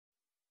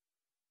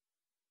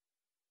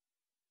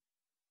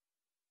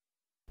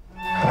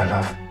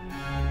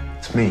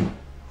It's me.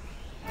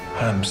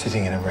 I'm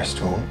sitting in a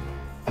restaurant,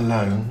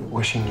 alone,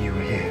 wishing you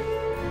were here.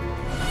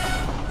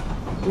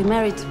 We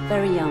married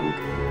very young,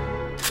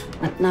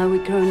 but now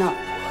we've grown up,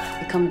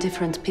 become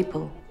different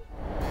people.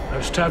 I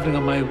was traveling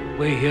on my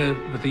way here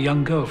with a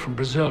young girl from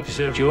Brazil. She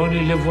said, "You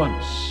only live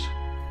once.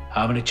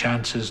 How many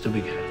chances do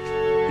we get?"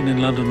 Been in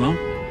London long?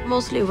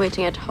 Mostly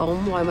waiting at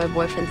home while my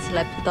boyfriend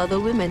slept with other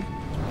women.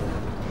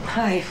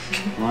 Hi.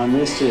 I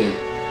missed you.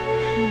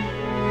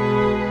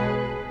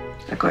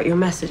 I got your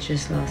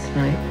messages last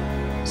night.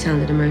 You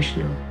sounded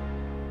emotional.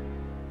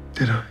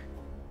 Did I?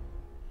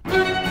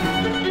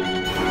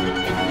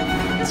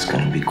 It's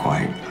going to be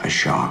quite a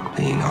shock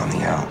being on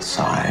the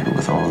outside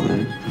with all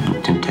the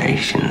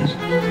temptations.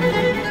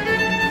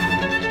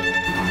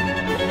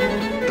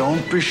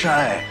 Don't be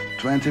shy.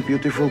 20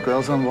 beautiful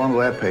girls on one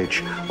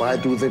webpage. Why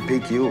do they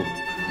pick you?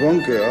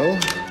 One girl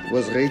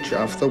was rich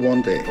after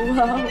one day.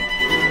 Wow.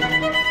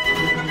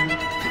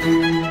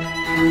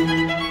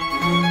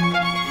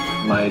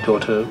 My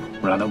daughter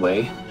ran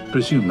away,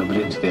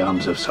 presumably into the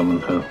arms of someone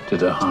who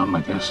did her harm,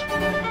 I guess.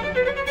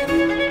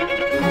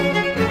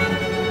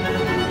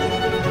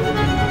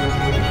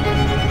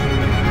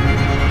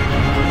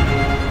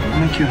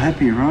 Make you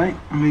happy, right?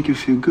 Make you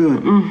feel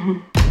good. Mm-hmm.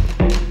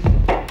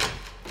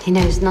 He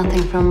knows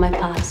nothing from my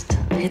past.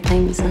 He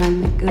thinks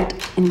I'm a good,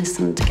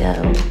 innocent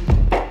girl.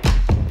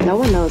 No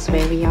one knows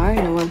where we are.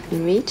 No one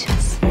can reach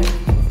us.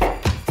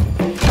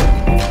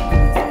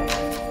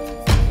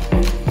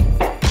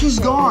 She's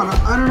gone.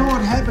 I don't know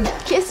what happened.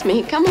 Kiss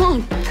me, come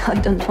on. I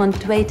don't want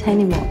to wait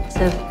anymore,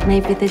 so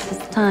maybe this is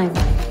the time.